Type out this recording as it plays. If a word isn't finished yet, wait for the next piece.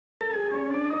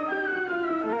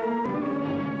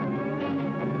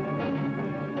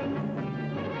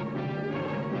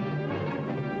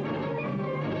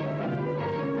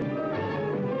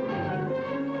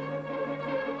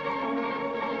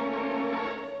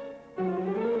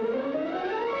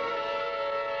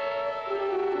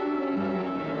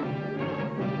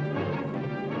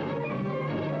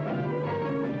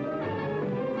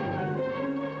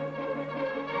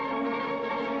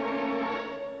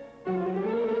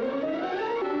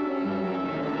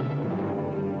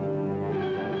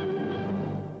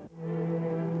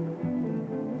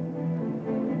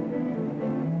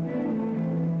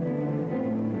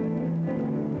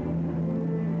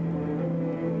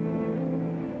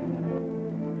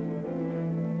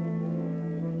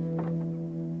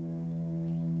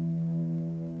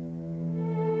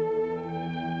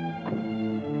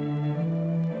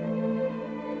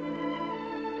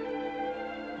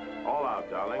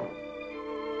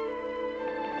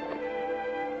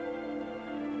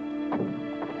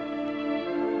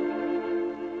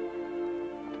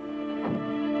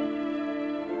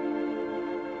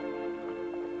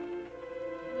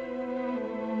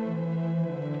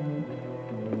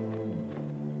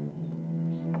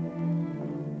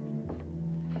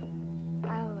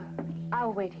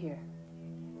I'll wait here.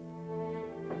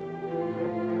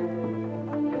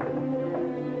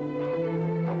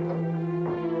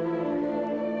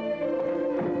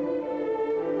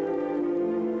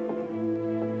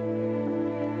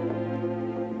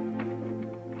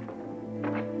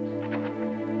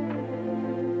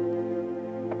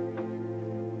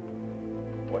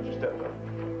 Watch your step, huh?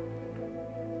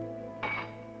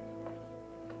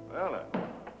 Well, now.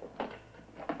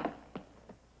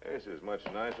 This is much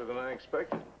nicer than I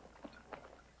expected.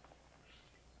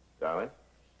 Darling?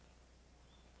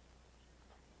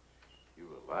 You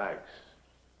relax.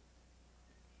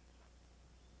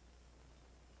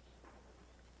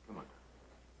 Come on.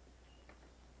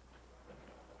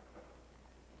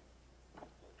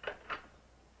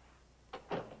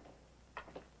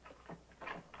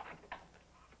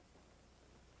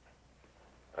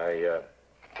 I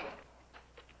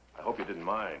hope you didn't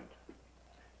mind.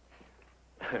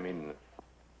 I mean,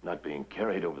 not being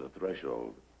carried over the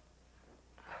threshold.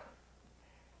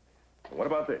 What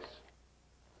about this?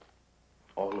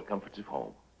 All the comforts of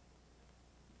home.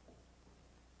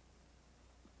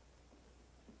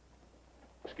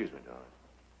 Excuse me, darling.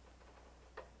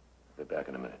 Be back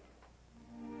in a minute.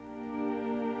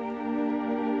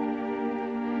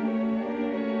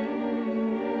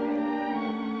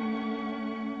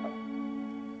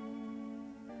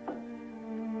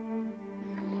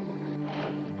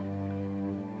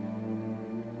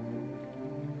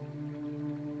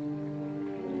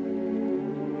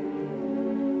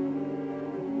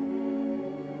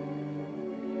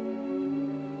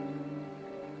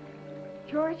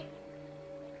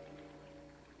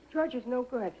 George is no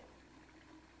good.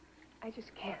 I just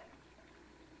can't.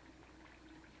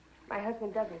 My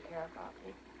husband doesn't care about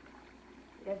me.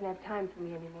 He doesn't have time for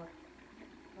me anymore.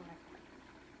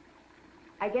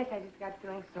 I guess I just got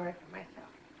feeling sorry for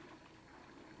myself.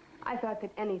 I thought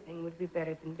that anything would be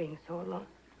better than being so alone.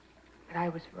 But I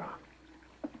was wrong.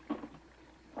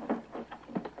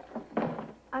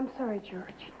 I'm sorry,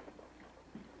 George.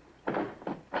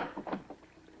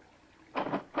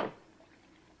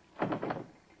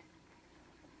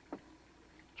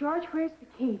 George, where's the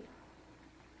key?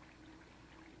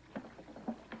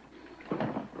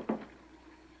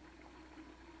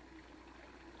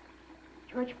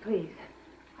 George, please.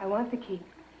 I want the key.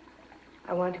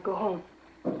 I want to go home.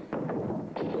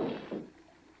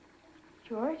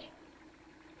 George?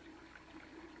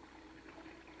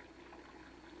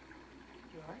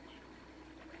 George?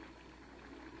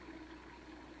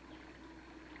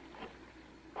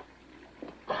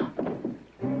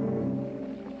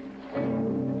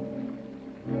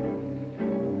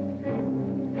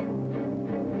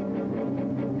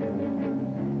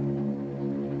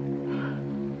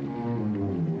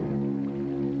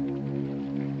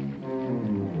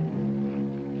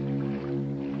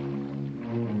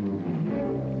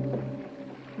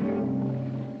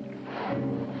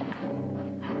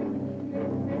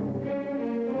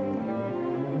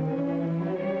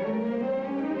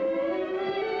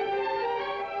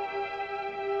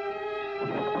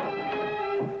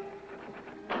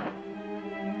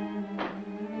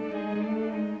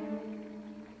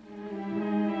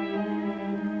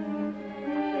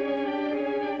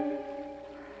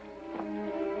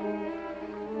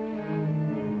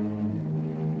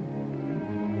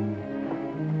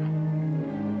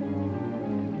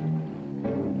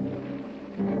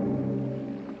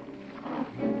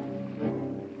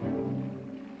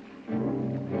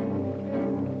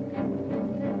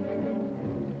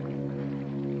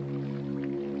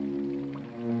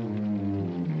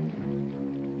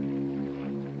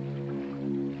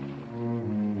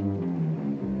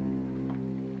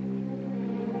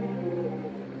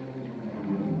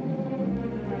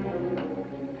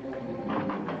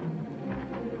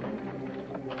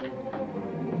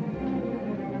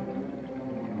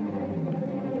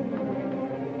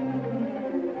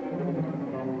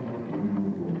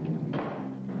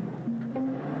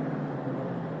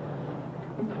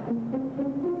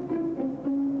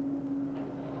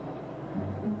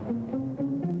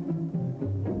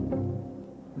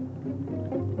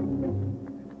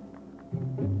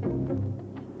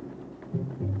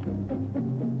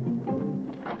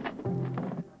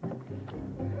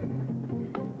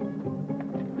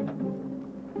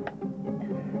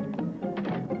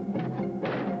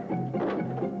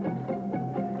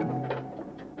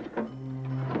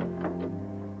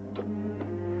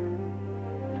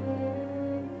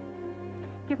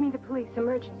 Give me the police.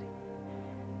 Emergency.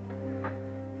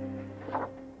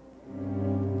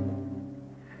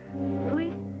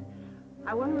 Police?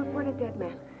 I want to report a dead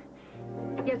man.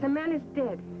 Yes, a man is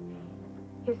dead.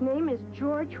 His name is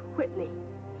George Whitney.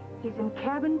 He's in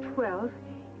cabin 12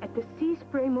 at the Sea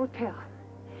Spray Motel.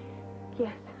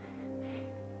 Yes.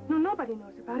 No, nobody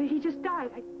knows about it. He just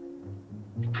died.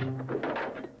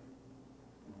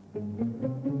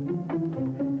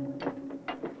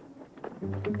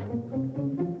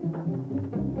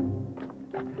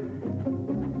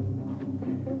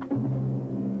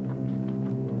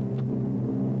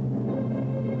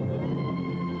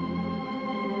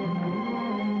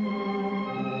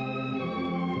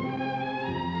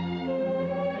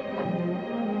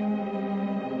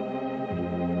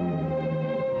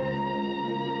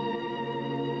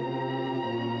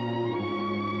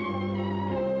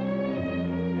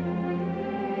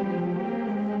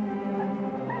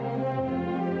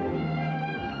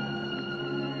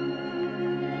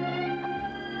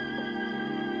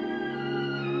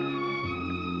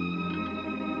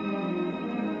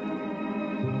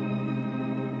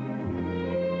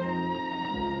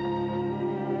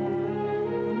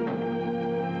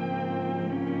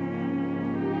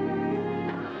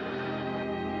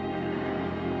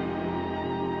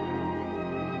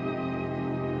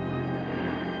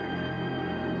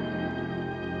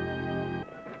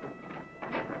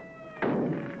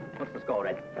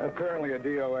 Currently a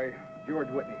DOA. George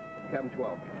Whitney, cabin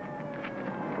 12.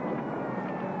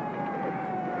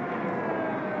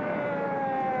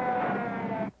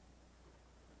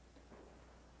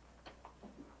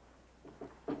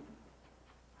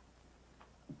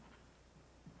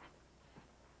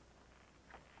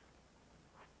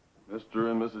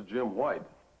 Mr. and Mrs. Jim White.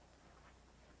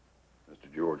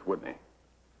 Mr. George Whitney.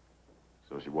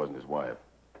 So she wasn't his wife.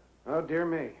 Oh, dear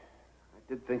me. I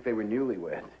did think they were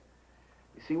newlywed.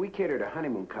 You see, we cater to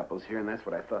honeymoon couples here, and that's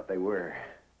what I thought they were.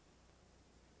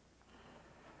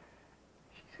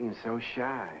 She seems so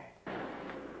shy.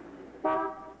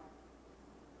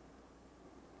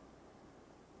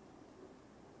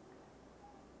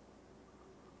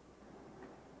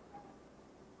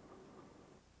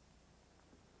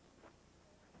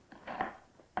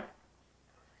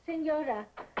 Senora.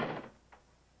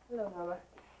 Hello, Mama.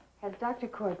 Has Dr.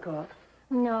 Cord called?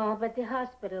 No, but the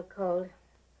hospital called.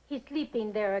 He's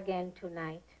sleeping there again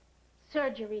tonight.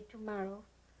 Surgery tomorrow.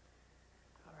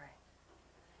 All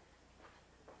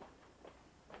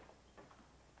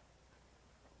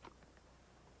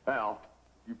right. Al,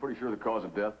 you pretty sure the cause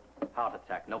of death? Heart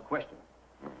attack, no question.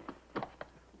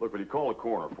 Look, will you call the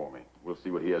coroner for me? We'll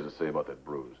see what he has to say about that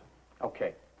bruise.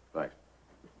 Okay. Thanks.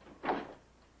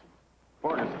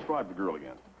 Vargas, describe the girl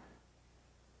again.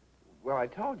 Well, I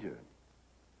told you.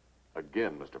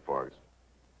 Again, Mr. Vargas.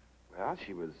 Well,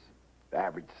 she was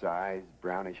average size,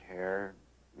 brownish hair,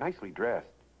 nicely dressed.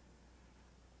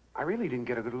 I really didn't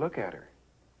get a good look at her.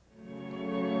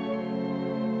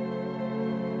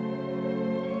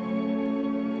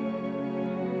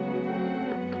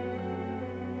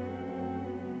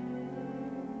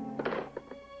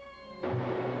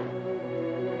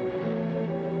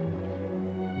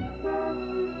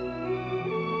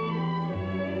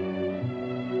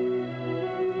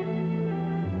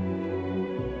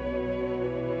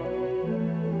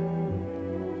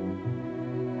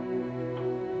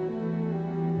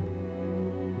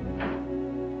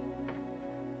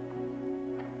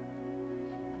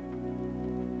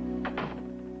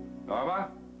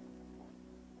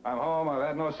 I'm home. I've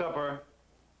had no supper.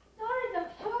 Sorry,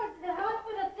 Doctor. The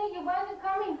hospital said you wasn't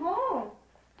coming home.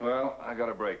 Well, I got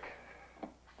a break.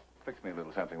 Fix me a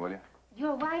little something, will you?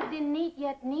 Your wife didn't eat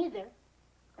yet neither.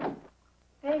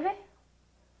 David?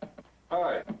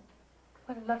 Hi.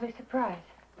 What a lovely surprise.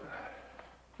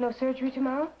 No surgery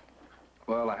tomorrow?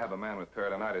 Well, I have a man with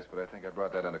peritonitis, but I think I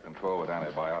brought that under control with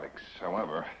antibiotics.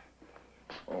 However...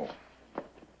 Oh,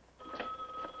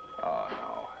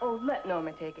 no. Oh, let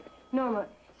Norma take it. Norma,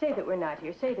 say that we're not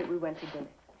here. Say that we went to dinner.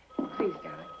 Please,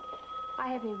 darling.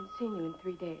 I haven't even seen you in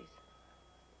 3 days.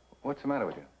 What's the matter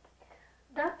with you?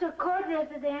 Dr. Cord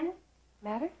resident.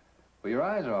 Matter? Well, your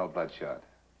eyes are all bloodshot.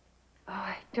 Oh,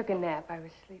 I took a nap. I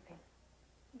was sleeping.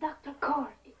 Dr. Cord,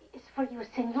 it's for you,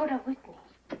 Senora Whitney.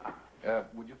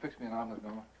 Would you fix me an omelet,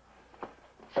 Norma?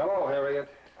 Hello, Harriet.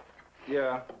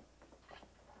 Yeah.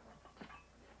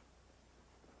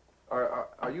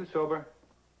 Are you sober?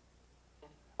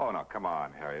 Oh, no, come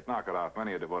on, Harriet. Knock it off.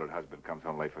 Many a devoted husband comes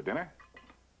home late for dinner.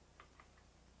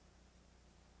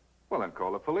 Well, then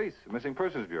call the police, the Missing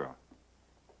Persons Bureau.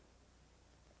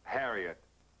 Harriet.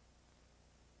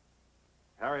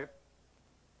 Harriet.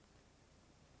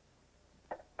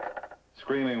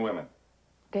 Screaming women.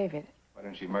 David. Why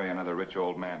didn't she marry another rich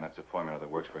old man? That's a formula that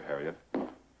works for Harriet.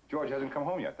 George hasn't come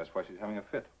home yet. That's why she's having a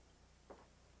fit.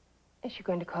 Is she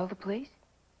going to call the police?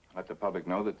 Let the public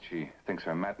know that she thinks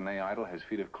her matinee idol has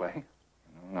feet of clay?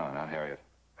 No, not Harriet.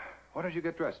 Why don't you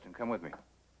get dressed and come with me?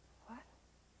 What?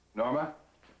 Norma,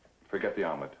 forget the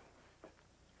omelet.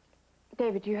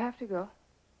 David, you have to go.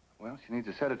 Well, she needs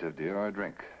a sedative, dear, or a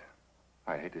drink.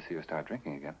 I'd hate to see her start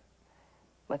drinking again.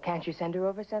 Well, can't you send her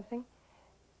over something?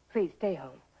 Please, stay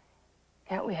home.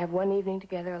 Can't we have one evening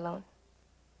together alone?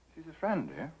 She's a friend,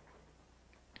 dear.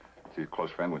 She's a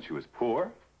close friend when she was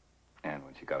poor, and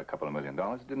when she got a couple of $1 million,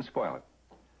 it didn't spoil it.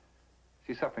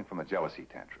 She's suffering from a jealousy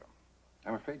tantrum.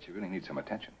 I'm afraid she really needs some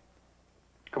attention.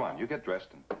 Come on, you get dressed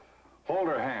and hold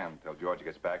her hand till George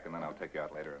gets back, and then I'll take you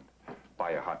out later and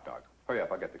buy you a hot dog. Hurry up,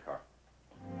 I'll get the car.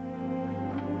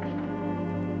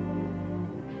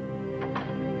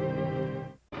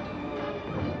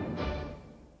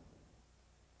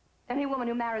 Any woman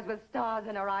who marries with stars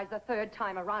in her eyes the third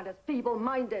time around is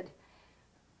feeble-minded.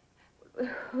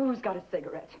 Who's got a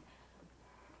cigarette?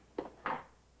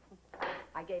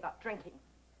 I gave up drinking.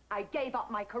 I gave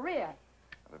up my career.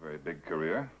 Not a very big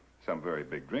career. Some very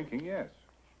big drinking, yes.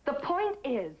 The point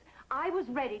is, I was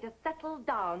ready to settle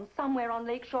down somewhere on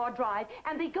Lakeshore Drive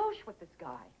and be gauche with this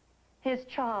guy. His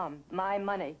charm, my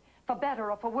money, for better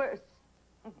or for worse.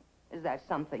 Is that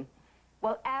something?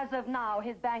 Well, as of now,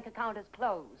 his bank account is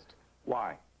closed.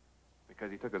 Why?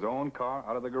 Because he took his own car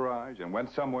out of the garage and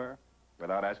went somewhere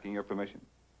without asking your permission?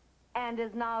 And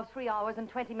is now 3 hours and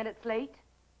 20 minutes late?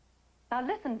 Now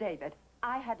listen, David.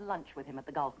 I had lunch with him at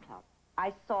the golf club.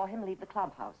 I saw him leave the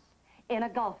clubhouse in a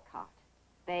golf cart.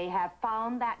 They have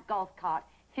found that golf cart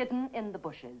hidden in the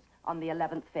bushes on the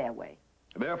 11th fairway.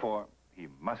 Therefore, he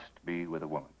must be with a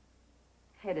woman.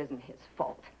 It isn't his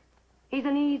fault. He's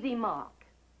an easy mark.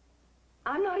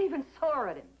 I'm not even sore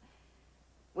at him.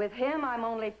 With him, I'm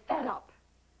only fed up.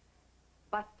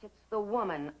 But it's the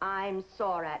woman I'm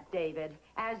sore at, David.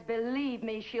 As believe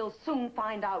me, she'll soon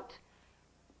find out.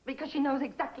 Because she knows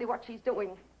exactly what she's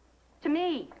doing. To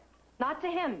me, not to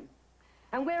him.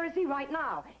 And where is he right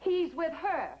now? He's with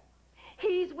her.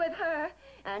 He's with her,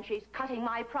 and she's cutting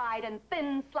my pride in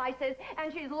thin slices,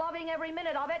 and she's loving every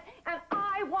minute of it, and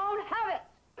I won't have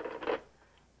it.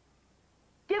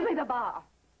 Give me the bar.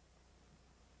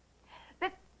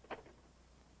 This...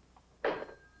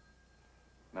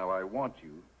 Now, I want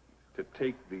you to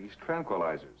take these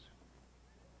tranquilizers.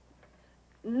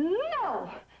 No!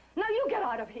 Now you get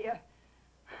out of here.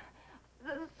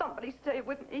 Somebody stay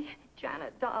with me.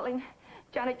 Janet, darling.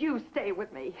 Janet, you stay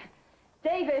with me.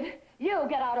 David, you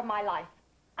get out of my life.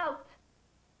 Out.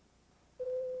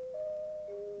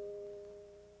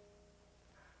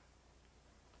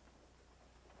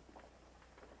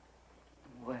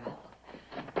 Well.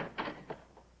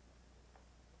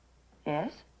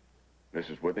 Yes?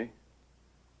 Mrs. Whitney?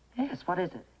 Yes, what is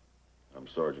it? I'm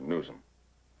Sergeant Newsom.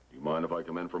 Do you mind if I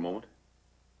come in for a moment?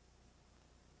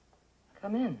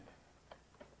 Come in.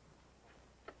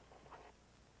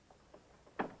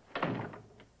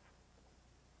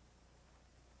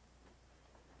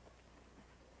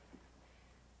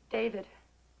 David,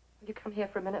 will you come here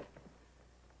for a minute?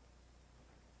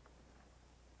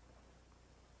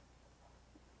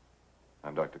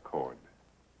 I'm Dr. Cord.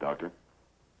 Doctor?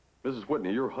 Mrs.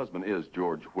 Whitney, your husband is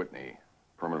George Whitney.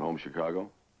 Permanent home,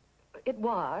 Chicago? It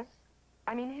was.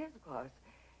 I mean, his was.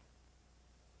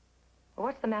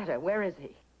 What's the matter? Where is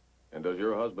he? And does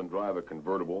your husband drive a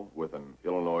convertible with an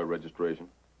Illinois registration?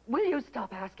 Will you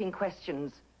stop asking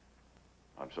questions?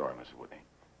 I'm sorry, Mrs. Whitney.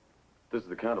 This is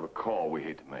the kind of a call we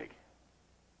hate to make.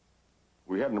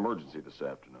 We had an emergency this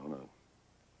afternoon.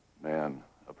 A man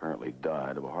apparently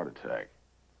died of a heart attack.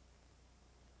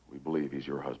 We believe he's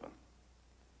your husband.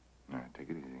 All right, take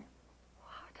it easy.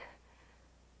 What?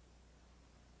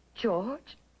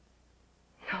 George?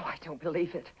 No, I don't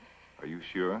believe it. Are you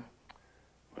sure?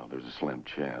 Well, there's a slim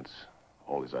chance.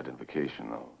 All his identification,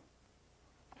 though.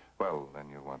 Well, then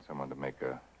you'll want someone to make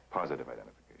a positive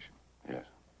identification. Yes.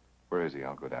 Where is he?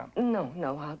 I'll go down. No,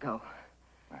 I'll go.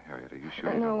 Now, Harriet, are you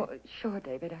sure? No, sure,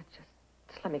 David.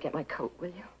 Just let me get my coat, will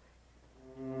you?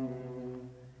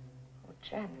 Oh,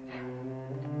 Janet.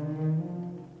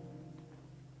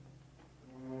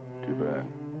 Too bad.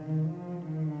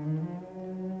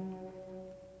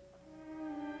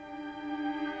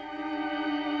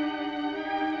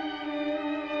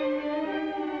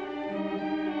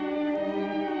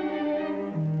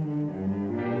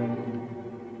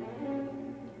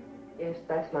 Yes,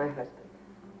 that's my husband.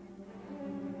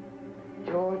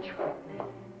 George Whitney.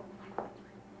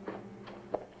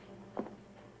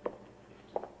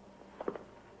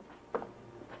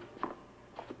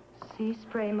 Sea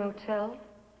Spray Motel?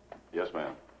 Yes,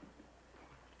 ma'am.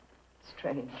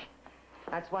 Strange.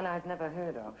 That's one I've never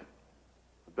heard of.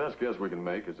 The best guess we can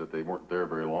make is that they weren't there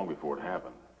very long before it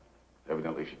happened.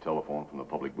 Evidently, she telephoned from the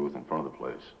public booth in front of the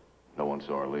place. No one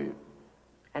saw her leave.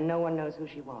 And no one knows who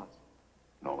she was.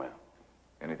 No, ma'am.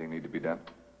 Anything need to be done?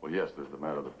 Well, yes, there's the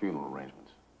matter of the funeral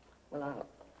arrangements. Well,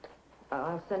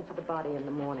 I'll send for the body in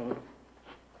the morning.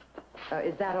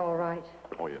 Is that all right?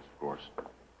 Oh, yes, of course.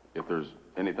 If there's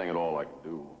anything at all I can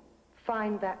do.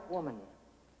 Find that woman.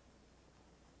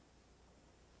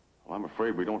 Well, I'm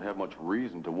afraid we don't have much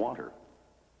reason to want her.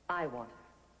 I want her.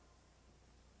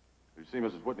 You see,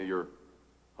 Mrs. Whitney, your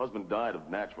husband died of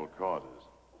natural causes.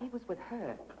 He was with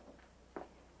her.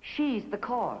 She's the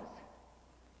cause.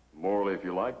 Morally, if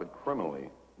you like, but criminally,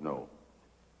 no.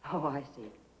 Oh, I see.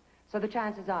 So the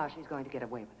chances are she's going to get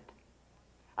away with it.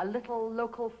 A little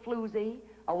local floozy,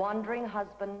 a wandering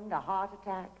husband, a heart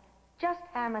attack. Just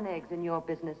ham and eggs in your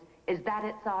business. Is that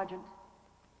it, Sergeant?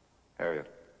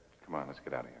 Harriet, come on, let's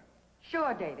get out of here.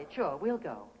 Sure, David, sure, we'll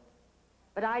go.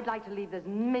 But I'd like to leave this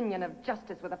minion of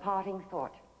justice with a parting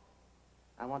thought.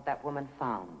 I want that woman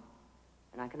found.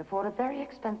 And I can afford a very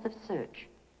expensive search.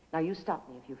 Now, you stop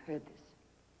me if you've heard this.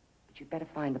 But you'd better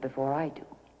find her before I do.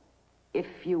 If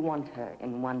you want her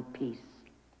in one piece.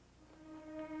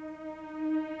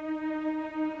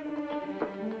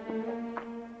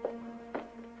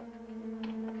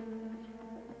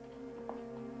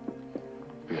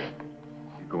 Here,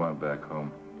 you go on back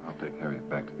home. I'll take Harriet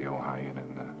back to the Ojai Inn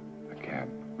in a cab.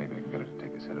 Maybe I can get her to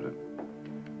take a sedative.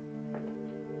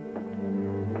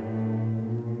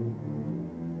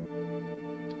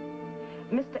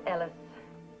 Mr. Ellis,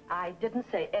 I didn't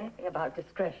say anything about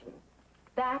discretion.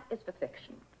 That is for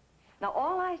fiction. Now,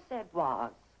 all I said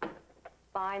was,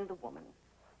 find the woman.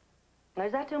 Now,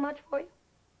 is that too much for you?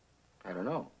 I don't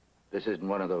know. This isn't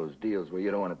one of those deals where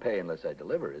you don't want to pay unless I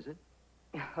deliver, is it?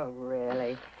 Oh,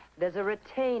 really? There's a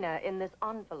retainer in this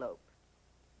envelope.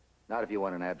 Not if you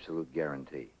want an absolute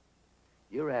guarantee.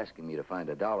 You're asking me to find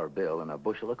a dollar bill and a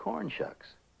bushel of corn shucks.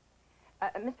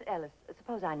 Mr. Ellis,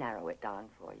 suppose I narrow it down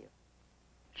for you.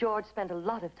 George spent a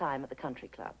lot of time at the country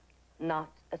club.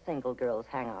 Not a single girl's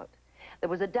hangout. There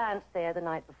was a dance there the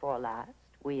night before last.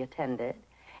 We attended.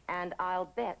 And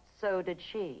I'll bet so did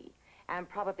she. And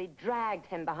probably dragged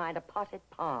him behind a potted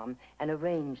palm and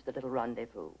arranged the little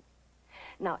rendezvous.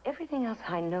 Now, everything else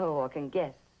I know or can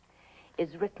guess is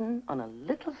written on a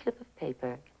little slip of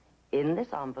paper in this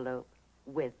envelope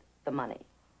with the money.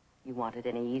 You want it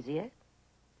any easier?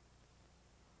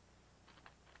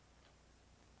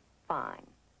 Fine.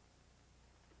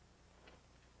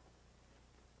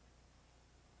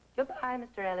 Goodbye,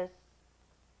 Mr. Ellis.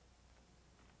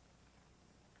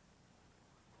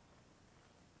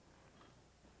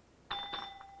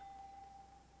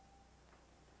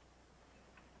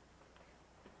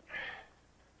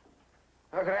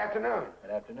 Oh, good afternoon.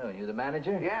 Good afternoon. You the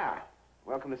manager? Yeah.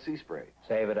 Welcome to Sea Spray.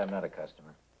 Save it. I'm not a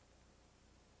customer.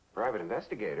 Private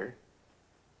investigator.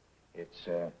 It's,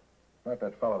 about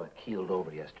that fellow that keeled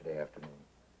over yesterday afternoon.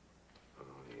 Oh,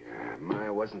 yeah. My,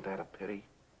 wasn't that a pity?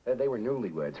 They were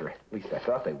newlyweds, or at least I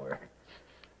thought they were.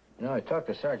 You know, I talked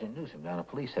to Sergeant Newsom down at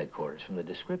police headquarters. From the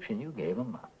description you gave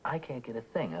him, I can't get a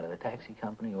thing out of the taxi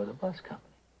company or the bus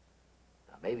company.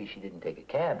 Now, maybe she didn't take a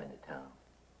cab into town,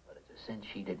 but it's a sin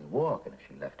she didn't walk, and if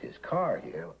she left his car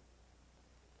here...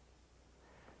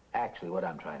 Actually, what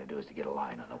I'm trying to do is to get a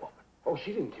line on the woman. Oh,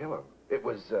 she didn't kill him. It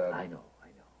was, I know.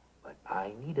 But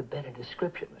I need a better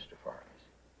description, Mr. Farkas.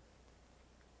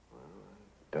 Well,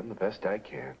 I've done the best I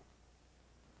can.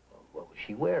 Well, what was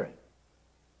she wearing?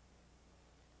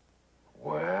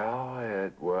 Well,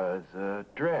 it was a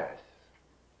dress.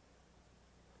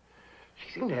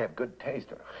 She seemed to have good taste.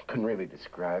 I couldn't really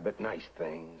describe it. Nice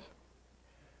things.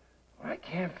 What I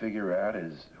can't figure out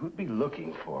is who'd be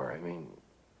looking for her. I mean,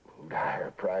 who'd hire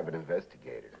a private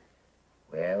investigator?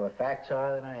 Well, the facts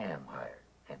are that I am hired,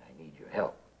 and I need your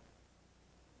help.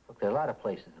 Look, there are a lot of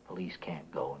places the police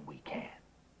can't go, and we can.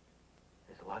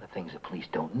 There's a lot of things the police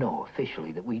don't know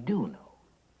officially that we do know.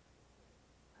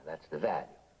 Now, that's the value.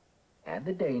 And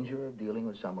the danger of dealing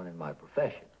with someone in my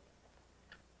profession.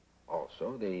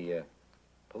 Also, the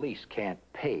police can't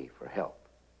pay for help.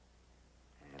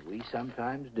 And we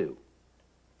sometimes do.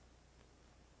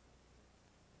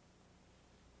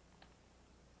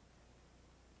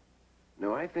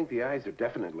 No, I think the eyes are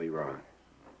definitely wrong.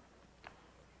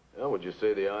 Well, would you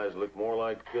say the eyes look more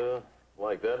like that,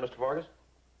 Mr. Farkas?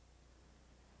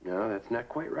 No, that's not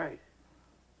quite right.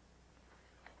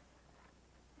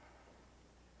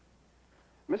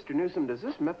 Mr. Newsom, does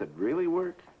this method really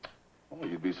work? Oh,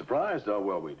 you'd be surprised how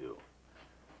well we do.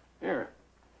 Here,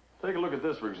 take a look at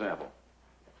this, for example.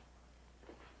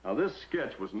 Now, this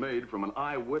sketch was made from an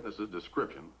eyewitness's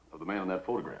description of the man in that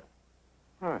photograph.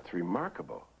 Oh, it's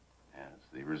remarkable. Yes,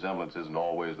 the resemblance isn't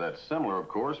always that similar, of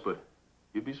course, but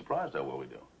you'd be surprised how well we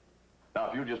do. Now,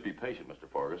 if you'll just be patient, Mr.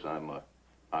 Fargus,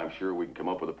 I'm sure we can come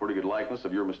up with a pretty good likeness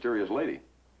of your mysterious lady.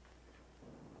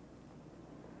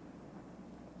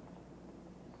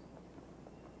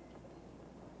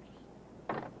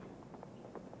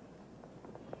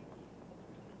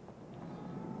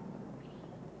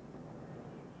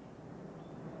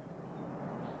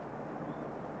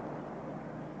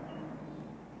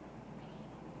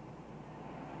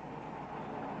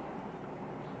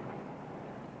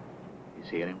 You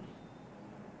seeing him?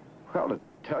 Well, to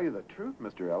tell you the truth,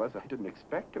 Mr. Ellis, I didn't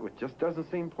expect it. It just doesn't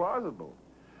seem plausible.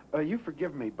 You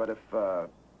forgive me, but if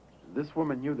this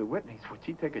woman knew the Whitneys, would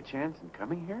she take a chance in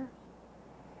coming here?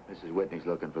 Mrs. Whitney's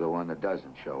looking for the one that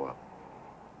doesn't show up.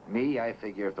 Me, I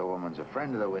figure if the woman's a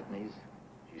friend of the Whitneys,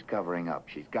 she's covering up.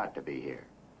 She's got to be here.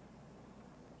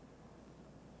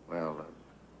 Well,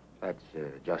 let's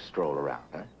just stroll around,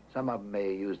 huh? Some of them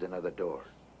may have used another door.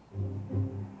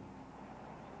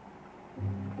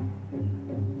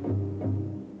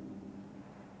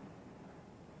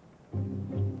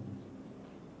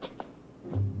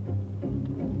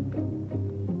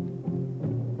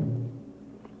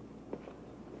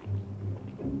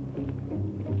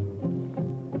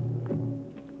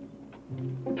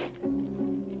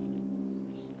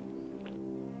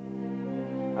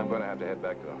 I'm going to have to head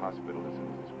back to the hospital as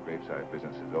soon as this graveside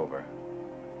business is over.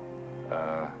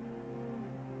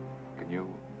 Can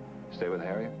you stay with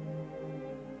Harriet?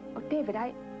 Oh, David,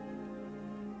 I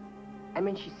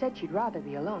mean, she said she'd rather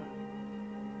be alone.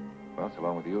 Well, it's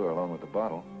along with you or along with the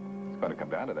bottle. It's going to come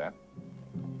down to that.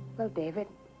 Well, David,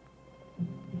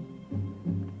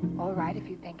 all right if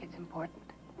you think it's important.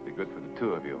 Be good for the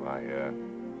two of you.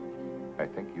 I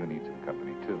think you need some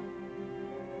company, too.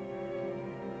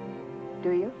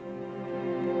 Do you?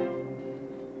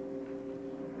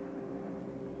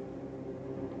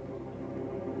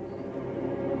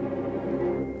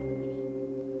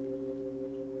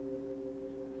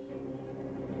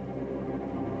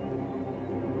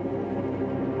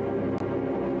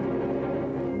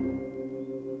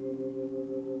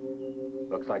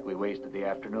 Looks like we wasted the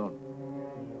afternoon.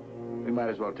 We might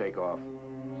as well take off.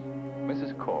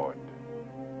 Mrs. Cord,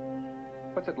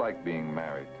 what's it like being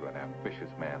married to an ambitious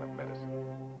man of medicine?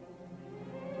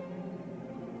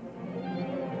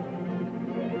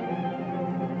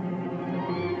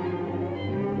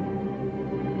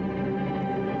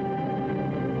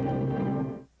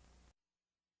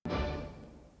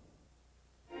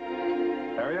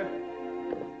 Harriet,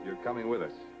 you're coming with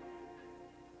us.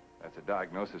 That's a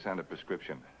diagnosis and a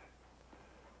prescription.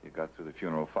 You got through the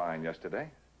funeral fine yesterday.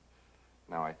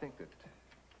 Now, I think that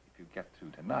if you get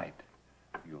through tonight,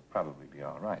 you'll probably be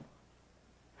all right.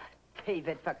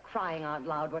 David, for crying out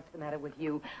loud, what's the matter with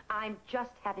you? I'm just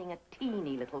having a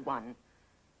teeny little one.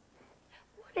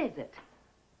 What is it?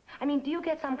 I mean, do you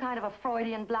get some kind of a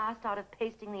Freudian blast out of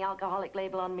pasting the alcoholic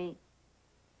label on me?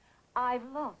 I've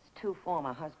lost 2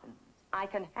 former husbands. I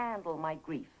can handle my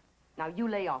grief. Now, you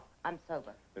lay off. I'm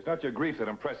sober. It's not your grief that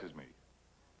impresses me.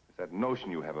 It's that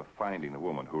notion you have of finding the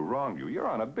woman who wronged you. You're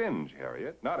on a binge,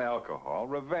 Harriet. Not alcohol,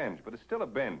 revenge, but it's still a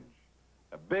binge.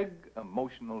 A big,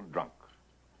 emotional drunk.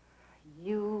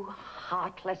 You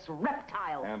heartless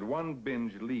reptile. And one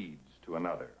binge leads to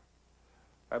another.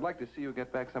 I'd like to see you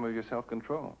get back some of your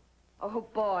self-control. Oh,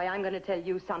 boy, I'm going to tell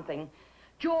you something.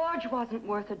 George wasn't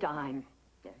worth a dime.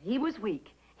 He was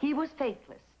weak. He was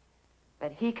faithless.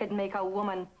 But he could make a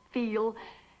woman feel...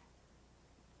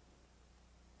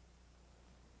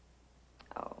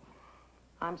 Oh,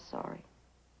 I'm sorry.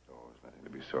 Oh, there's nothing to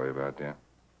be sorry about, dear.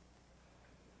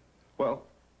 Well,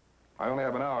 I only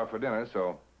have an hour for dinner,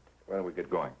 so why don't we get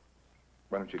going?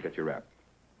 Why don't you get your wrap?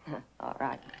 All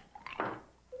right.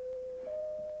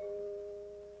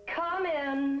 Come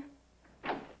in.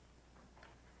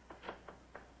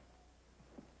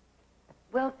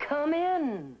 Well, come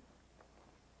in.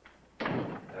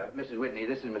 Mrs. Whitney,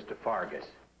 this is Mr. Fargus.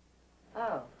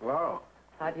 Oh, Hello.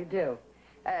 how do you do?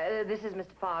 This is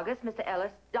Mr. Fargus, Mr.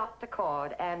 Ellis, Dr.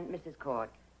 Cord, and Mrs. Cord.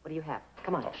 What do you have?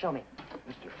 Come on, show me.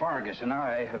 Mr. Fargus and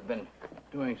I have been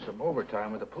doing some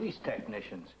overtime with the police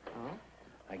technicians. Oh?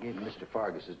 I gave Mr.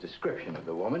 Fargus's description of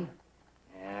the woman,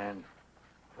 and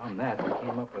from that we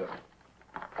came up with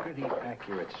a pretty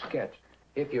accurate sketch.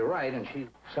 If you're right and she's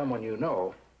someone you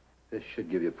know, this should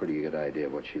give you a pretty good idea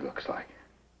of what she looks like.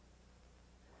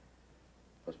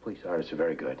 Those police artists are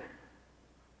very good.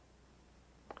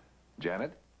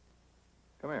 Janet,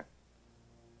 come here.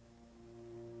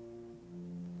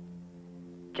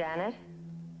 Janet?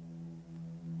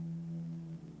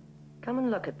 Come and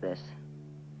look at this.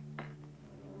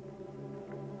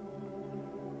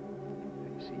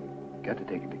 You see, you got to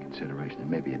take into consideration there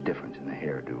may be a difference in the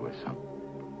hairdo or something.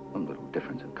 One little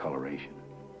difference in coloration.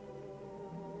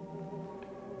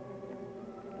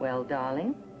 Well,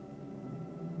 darling?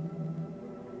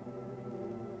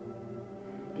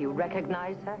 Do you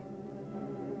recognize her?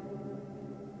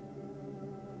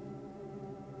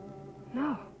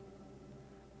 No,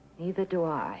 Neither do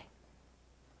I.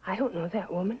 I don't know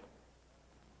that woman.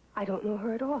 I don't know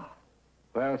her at all.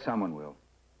 Well, someone will.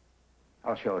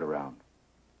 I'll show it around.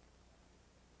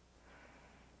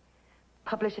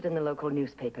 Publish it in the local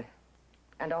newspaper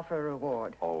and offer a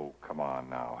reward. Oh, come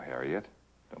on now, Harriet.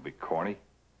 Don't be corny.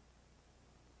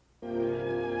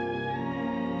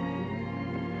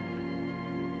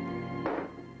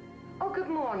 Oh, good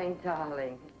morning,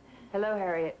 darling. Hello,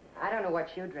 Harriet. I don't know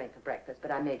what you drink for breakfast, but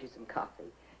I made you some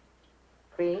coffee.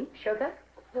 Cream? Sugar?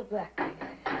 The black.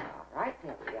 All right,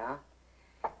 there we are.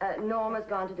 Norma's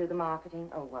gone to do the marketing.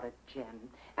 Oh, what a gem.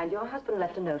 And your husband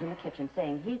left a note in the kitchen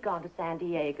saying he'd gone to San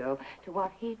Diego to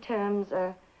what he terms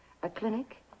a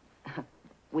clinic.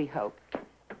 We hope.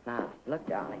 Now, look,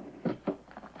 darling.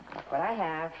 Look what I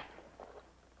have.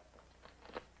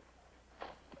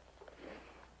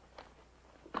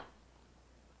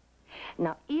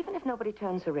 Now, even if nobody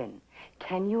turns her in,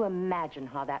 can you imagine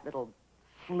how that little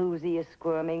floozy is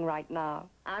squirming right now?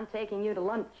 I'm taking you to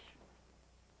lunch.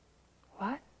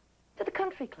 What? To the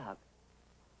country club.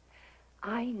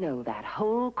 I know that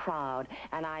whole crowd,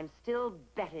 and I'm still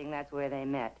betting that's where they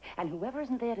met. And whoever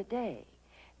isn't there today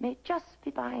may just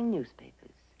be buying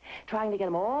newspapers, trying to get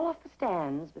them all off the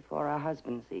stands before her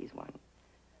husband sees one.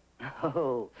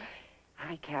 Oh,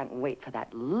 I can't wait for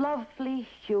that lovely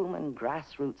human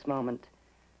grassroots moment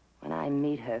when I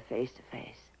meet her face to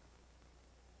face.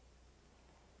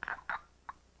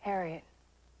 Harriet.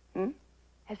 Hmm?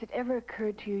 Has it ever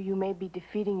occurred to you you may be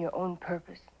defeating your own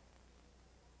purpose?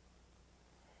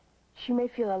 She may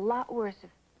feel a lot worse if...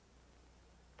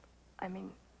 I mean,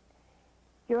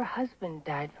 your husband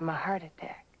died from a heart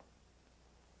attack.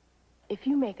 If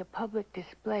you make a public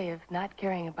display of not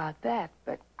caring about that,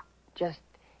 but just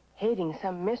hating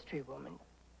some mystery woman...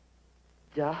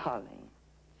 Darling,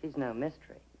 she's no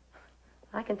mystery.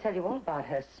 I can tell you all about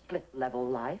her split-level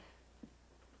life.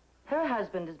 Her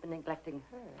husband has been neglecting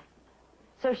her.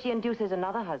 So she induces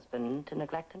another husband to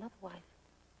neglect another wife.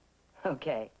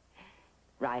 Okay.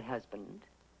 Right husband,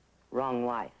 wrong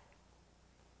wife.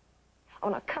 Oh,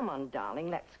 now, come on, darling,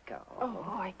 let's go. Oh,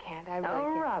 I can't. I really Oh,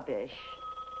 can't. rubbish.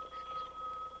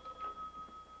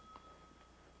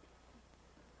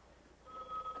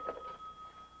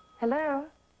 Hello?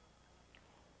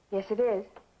 Yes, it is.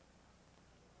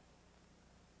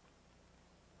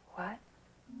 What?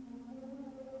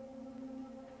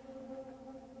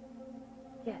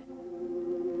 Yes.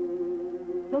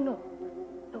 No, no.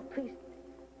 No, please.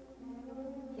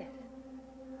 Yes.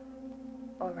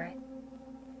 All right.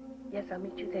 Yes, I'll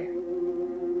meet you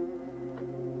there.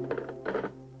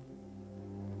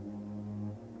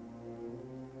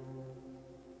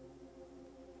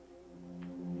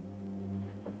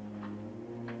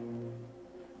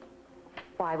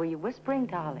 Why were you whispering,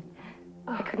 darling?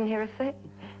 Oh. I couldn't hear a thing.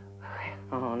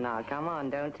 Oh, now, come on.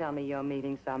 Don't tell me you're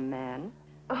meeting some man.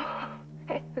 Oh,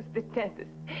 it was the dentist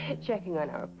checking on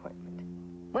our appointment.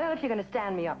 Well, if you're going to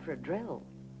stand me up for a drill.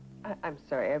 I'm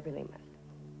sorry, I really must.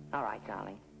 All right,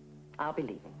 darling. I'll be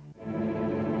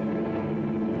leaving.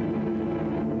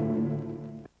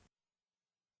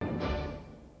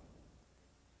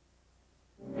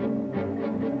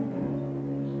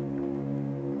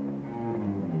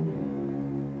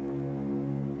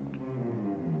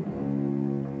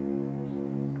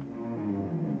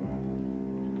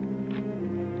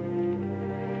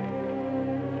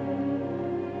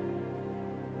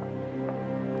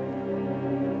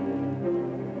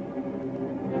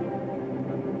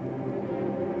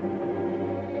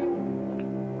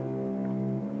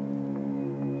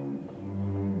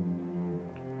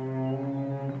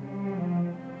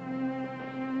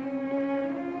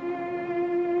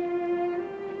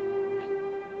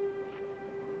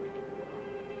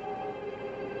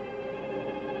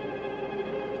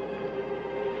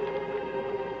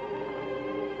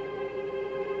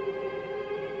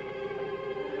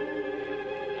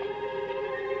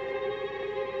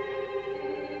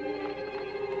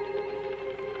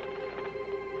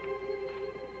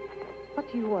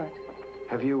 What do you want?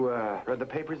 Have you, read the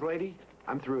papers, lady?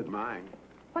 I'm through with mine.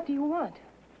 What do you want?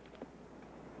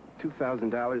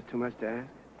 $2,000 too much to ask?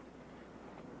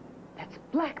 That's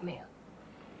blackmail.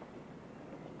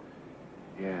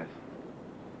 Yes.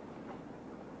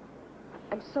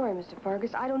 I'm sorry, Mr.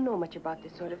 Fargus. I don't know much about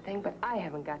this sort of thing, but I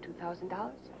haven't got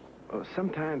 $2,000. Well,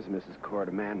 sometimes, Mrs. Cord,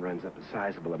 a man runs up a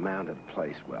sizable amount at a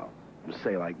place, well,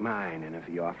 say like mine, and if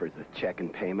he offers a check in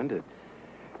payment, it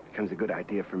Becomes a good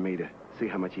idea for me to see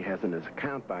how much he has in his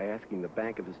account by asking the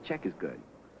bank if his check is good.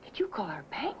 Did you call our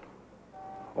bank?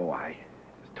 Oh, I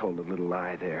just told a little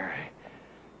lie there. I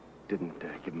didn't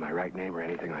give him my right name or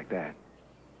anything like that.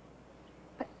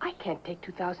 But I can't take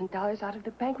 $2,000 out of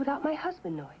the bank without my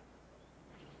husband knowing.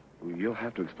 Well, you'll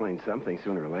have to explain something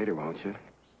sooner or later, won't you?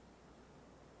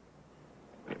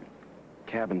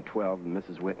 Cabin 12 and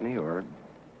Mrs. Whitney, or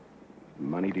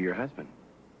money to your husband.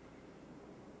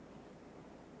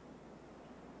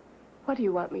 What do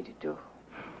you want me to do?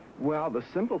 Well, the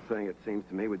simple thing, it seems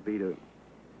to me, would be to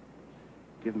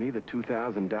give me the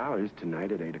 $2,000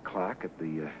 tonight at 8 o'clock at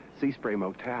the Sea Spray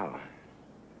Motel.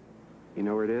 You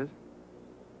know where it is?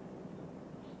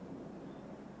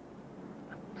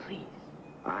 Please.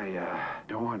 I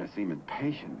don't want to seem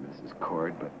impatient, Mrs.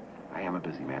 Cord, but I am a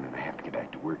busy man and I have to get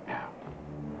back to work now.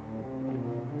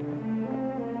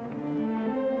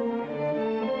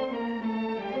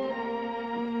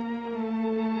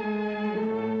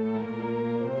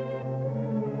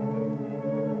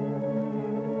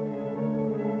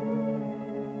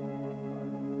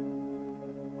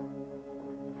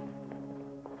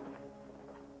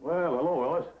 Well, hello,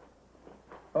 Ellis.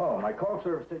 Oh, my call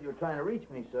service said you were trying to reach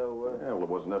me, so, Yeah, well, it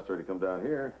wasn't necessary to come down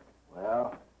here.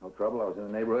 Well, no trouble. I was in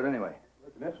the neighborhood anyway.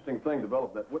 Look, an interesting thing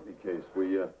developed in that Whitney case.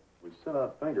 We sent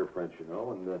out fingerprints, you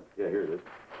know, and, yeah, here it is.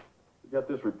 We got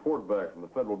this report back from the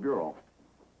Federal Bureau.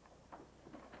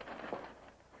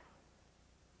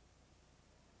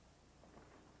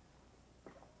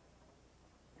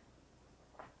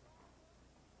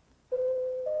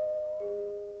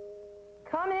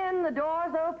 Come in, the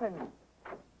door's open.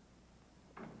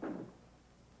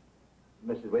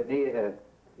 Mrs. Whitney,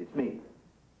 it's me.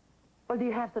 Well, do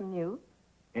you have some news?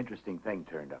 Interesting thing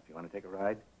turned up. You want to take a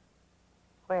ride?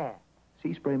 Where?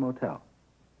 Sea Spray Motel.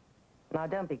 Now,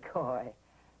 don't be coy.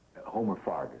 Homer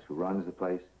Fargus, who runs the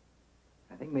place,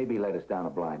 I think maybe he led us down a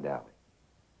blind alley.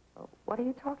 Oh, what are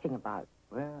you talking about?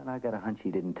 Well, and I got a hunch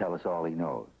he didn't tell us all he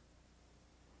knows.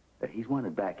 That he's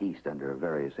wanted back east under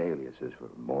various aliases for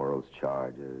morals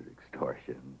charges,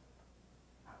 extortion.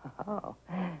 Oh,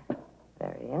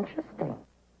 very interesting.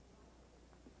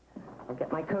 I'll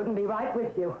get my coat and be right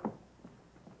with you.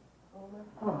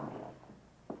 Oh.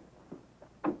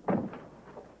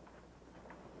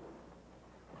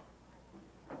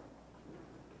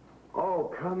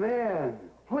 Oh, come in.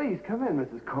 Please, come in,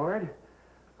 Mrs. Cord.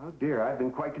 Oh, dear, I've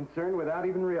been quite concerned without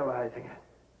even realizing it.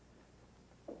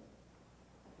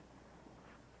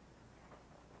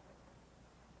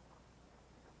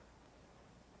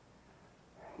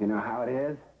 You know how it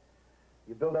is?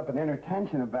 You build up an inner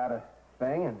tension about a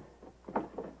thing,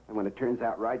 and when it turns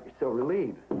out right, you're so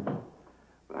relieved.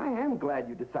 But I am glad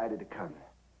you decided to come.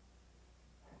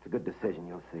 It's a good decision,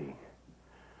 you'll see.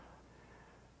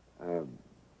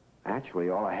 Actually,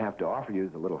 all I have to offer you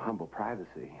is a little humble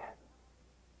privacy.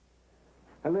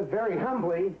 I live very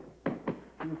humbly. A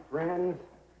few friends,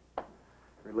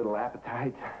 very little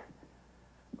appetite.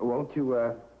 Won't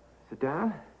you, sit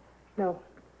down? No.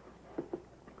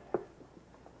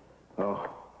 Oh,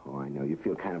 I know. You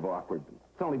feel kind of awkward, but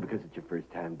it's only because it's your first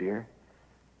time, dear.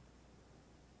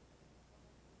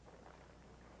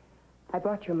 I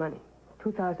brought your money.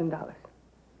 $2,000.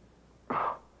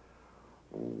 Oh,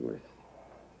 it's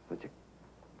such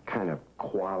a kind of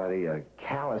quality, a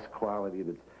callous quality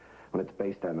that's when it's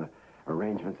based on the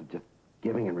arrangements of just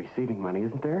giving and receiving money,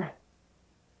 isn't there?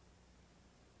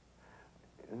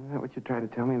 Isn't that what you're trying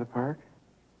to tell me in the park?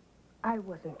 I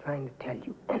wasn't trying to tell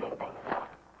you anything.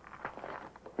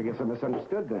 I guess I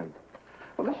misunderstood then.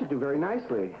 Well, this should do very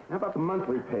nicely. How about the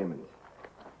monthly payments?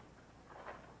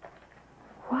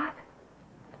 What?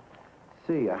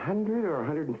 See, 100 or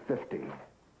 150?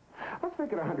 Let's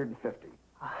make it 150.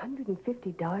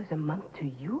 $150 a month to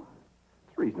you?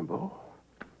 It's reasonable.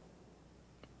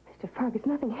 Mr. Fargus,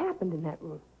 nothing happened in that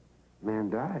room.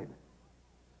 Man died.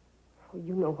 Oh,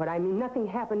 you know what I mean. Nothing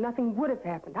happened. Nothing would have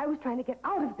happened. I was trying to get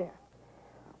out of there.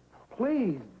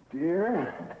 Please,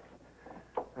 dear.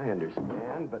 I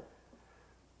understand, but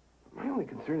my only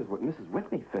concern is what Mrs.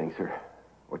 Whitney thinks, or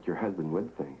what your husband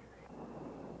would think.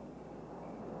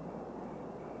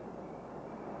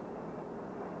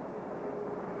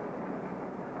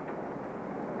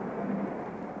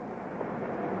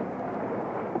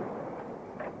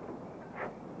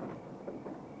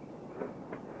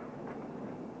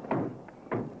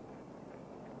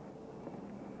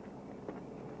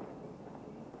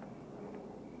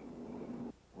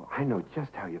 I know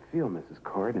just how you feel, Mrs.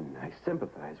 Cord, and I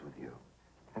sympathize with you.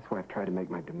 That's why I've tried to make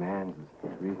my demands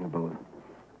as reasonable as...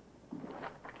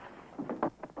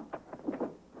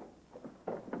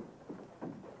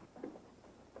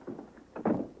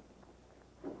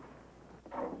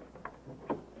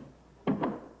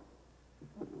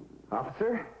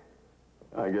 Officer?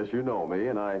 I guess you know me,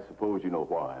 and I suppose you know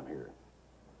why I'm here.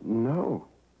 No.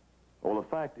 Well, the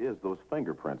fact is, those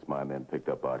fingerprints my men picked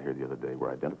up out here the other day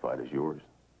were identified as yours.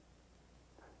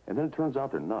 And then it turns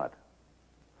out they're not.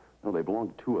 No, they belong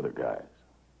to two other guys.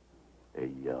 A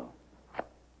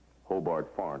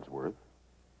Hobart Farnsworth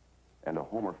and a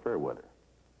Homer Fairweather.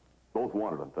 Both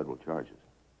wanted on federal charges.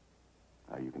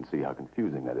 Now, you can see how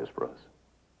confusing that is for us.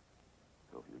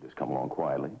 So if you just come along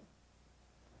quietly.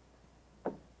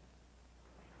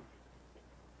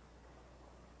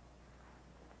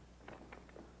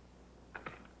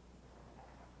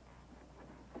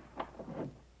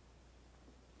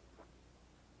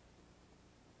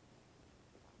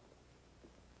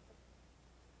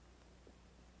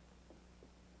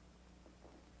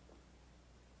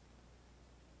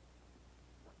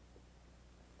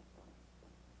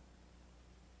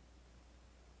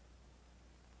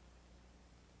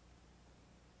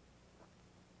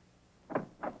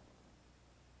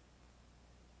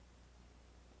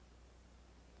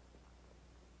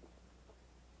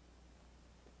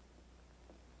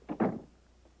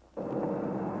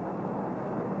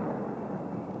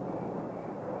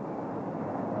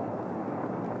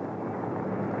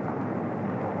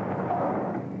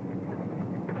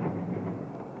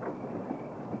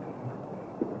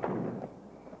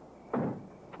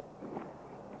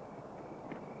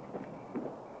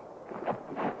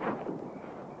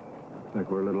 Think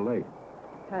we're a little late.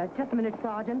 Just a minute,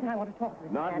 Sergeant. I want to talk to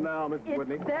this Not man. now, Mrs.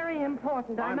 Whitney. It's very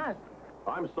important. I must.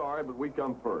 I'm sorry, but we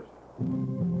come first.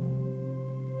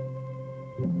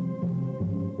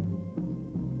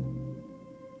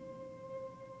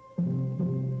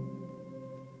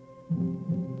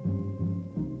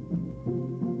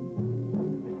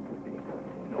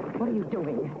 What are you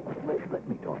doing? Let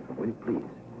me talk to him, will you, please?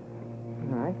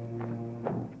 All right.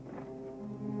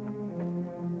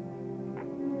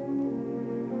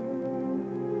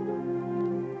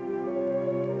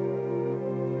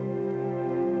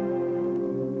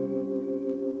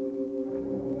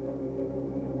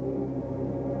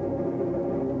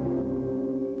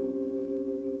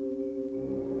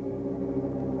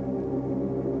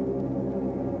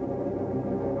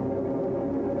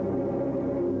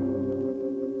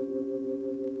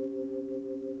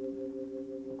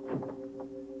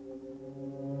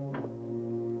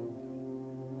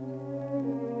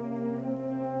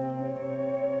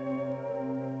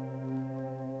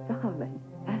 Darling.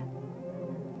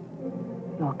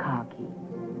 Your car key.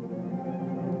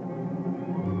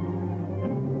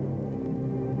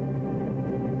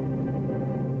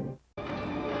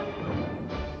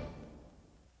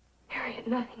 Harriet,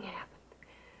 nothing happened.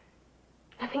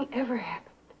 Nothing ever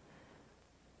happened.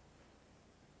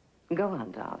 Go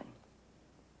on, darling.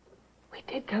 We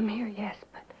did come here, yes,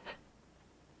 but...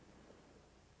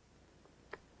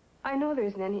 I know there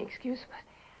isn't any excuse, but...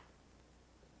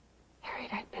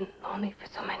 Harriet, I've been lonely for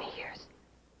so many years.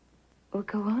 Well,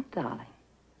 go on, darling.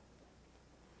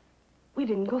 We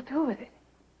didn't go through with it.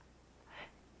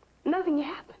 Nothing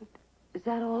happened. Is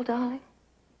that all, darling?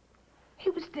 He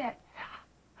was dead.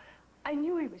 I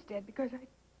knew he was dead because I...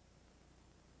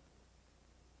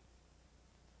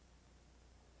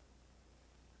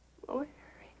 Oh, Harry.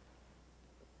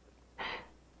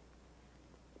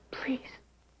 Please.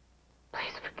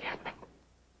 Please forgive me.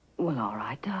 Well, all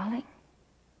right, darling.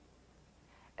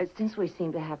 Since we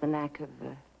seem to have the knack of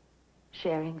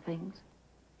sharing things,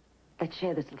 let's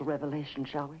share this little revelation,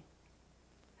 shall we?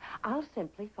 I'll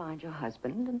simply find your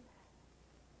husband and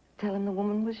tell him the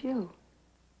woman was you.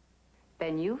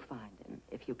 Then you find him,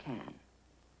 if you can,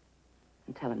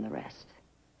 and tell him the rest.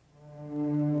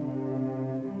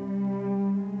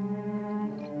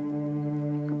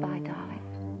 Goodbye, darling.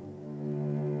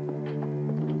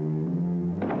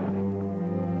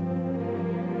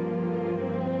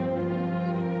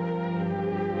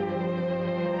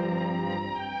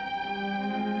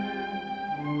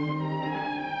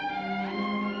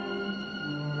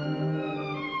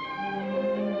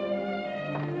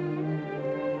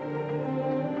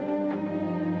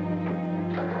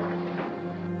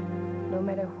 No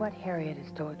matter what Harriet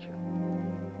has told you,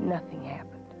 nothing happened.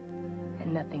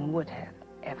 And nothing would have,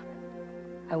 ever.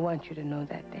 I want you to know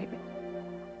that, David.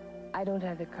 I don't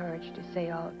have the courage to say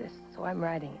all of this, so I'm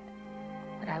writing it.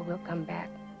 But I will come back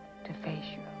to face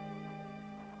you.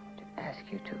 To ask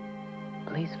you to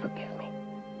please forgive me.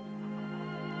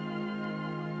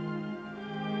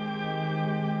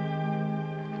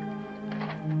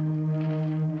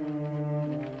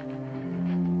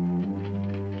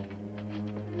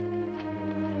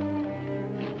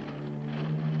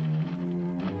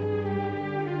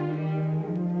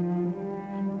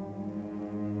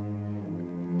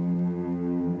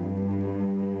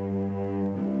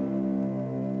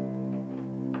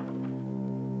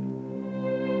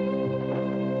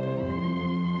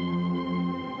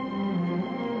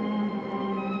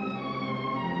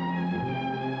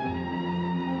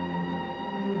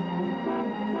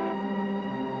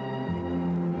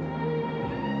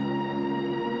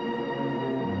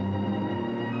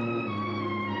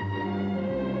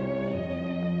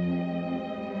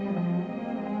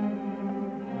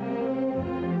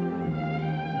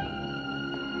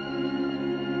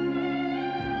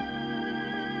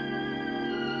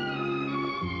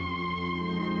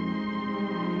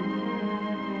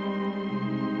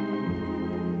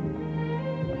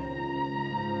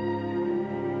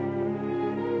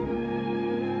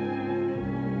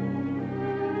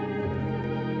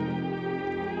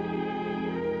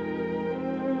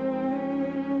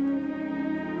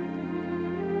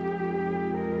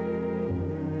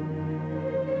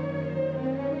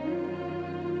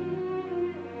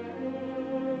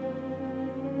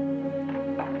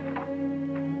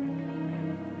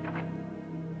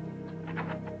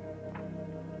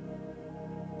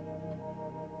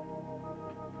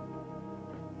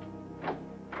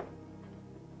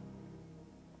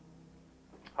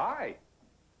 Hi.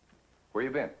 Where you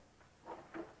been?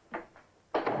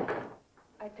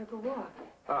 I took a walk.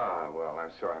 Ah, well,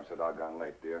 I'm sorry I'm so doggone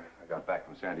late, dear. I got back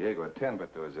from San Diego at 10,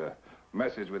 but there was a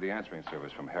message with the answering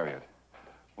service from Harriet.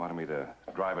 Wanted me to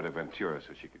drive her to Ventura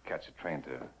so she could catch a train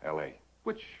to L.A.,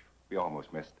 which we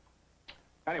almost missed.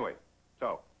 Anyway,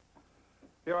 so,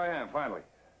 here I am, finally.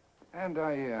 And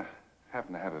I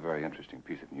happen to have a very interesting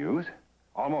piece of news.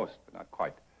 Almost, but not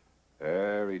quite.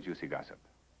 Very juicy gossip.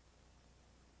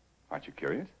 Aren't you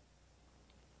curious?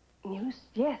 News?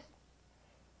 Yes.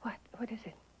 What is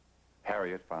it?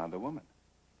 Harriet found a woman.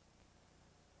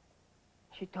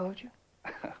 She told you?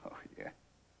 Oh, yeah.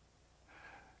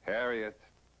 Harriet,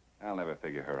 I'll never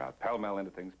figure her out. Pell-mell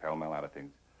into things, pell-mell out of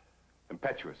things.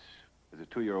 Impetuous as a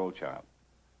 2-year-old child.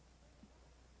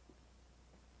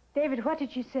 David, what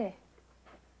did she say?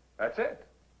 That's it.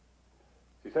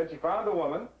 She said she found a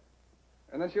woman,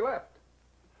 and then she left.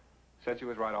 Said she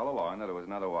was right all along, that it was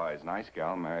an otherwise nice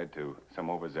gal married to some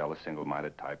overzealous,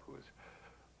 single-minded type who was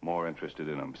more interested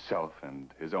in himself and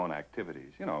his own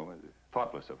activities. You know,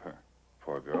 thoughtless of her.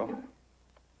 Poor girl.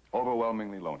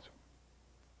 Overwhelmingly lonesome.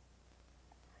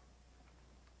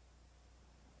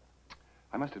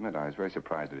 I must admit, I was very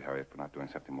surprised at Harriet for not doing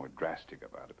something more drastic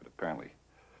about it, but apparently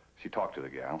she talked to the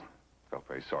gal, felt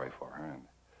very sorry for her,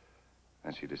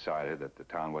 and she decided that the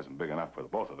town wasn't big enough for the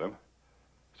both of them,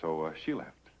 so she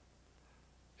left.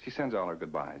 She sends all her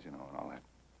goodbyes, you know, and all that.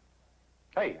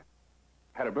 Hey,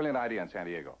 had a brilliant idea in San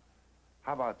Diego.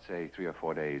 How about, say, 3 or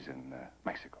 4 days in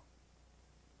Mexico?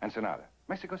 Ensenada.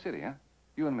 Mexico City, huh?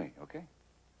 You and me, okay?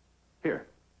 Here,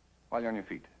 while you're on your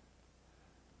feet.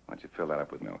 Why don't you fill that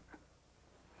up with milk?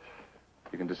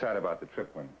 You can decide about the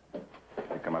trip when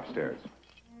you come upstairs.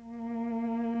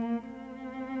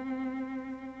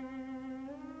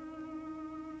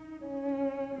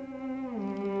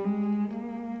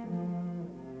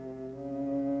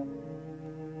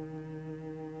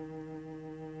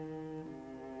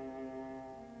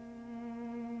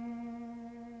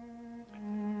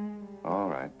 All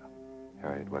right.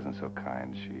 Harriet wasn't so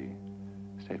kind. She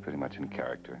stayed pretty much in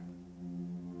character.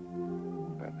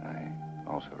 But I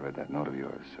also read that note of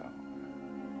yours, so...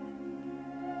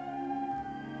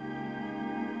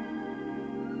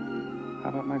 How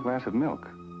about my glass of milk?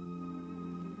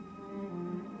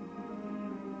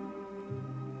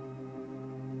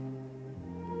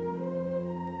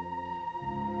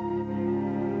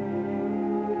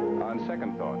 On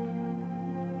second thought,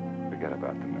 forget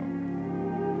about the milk.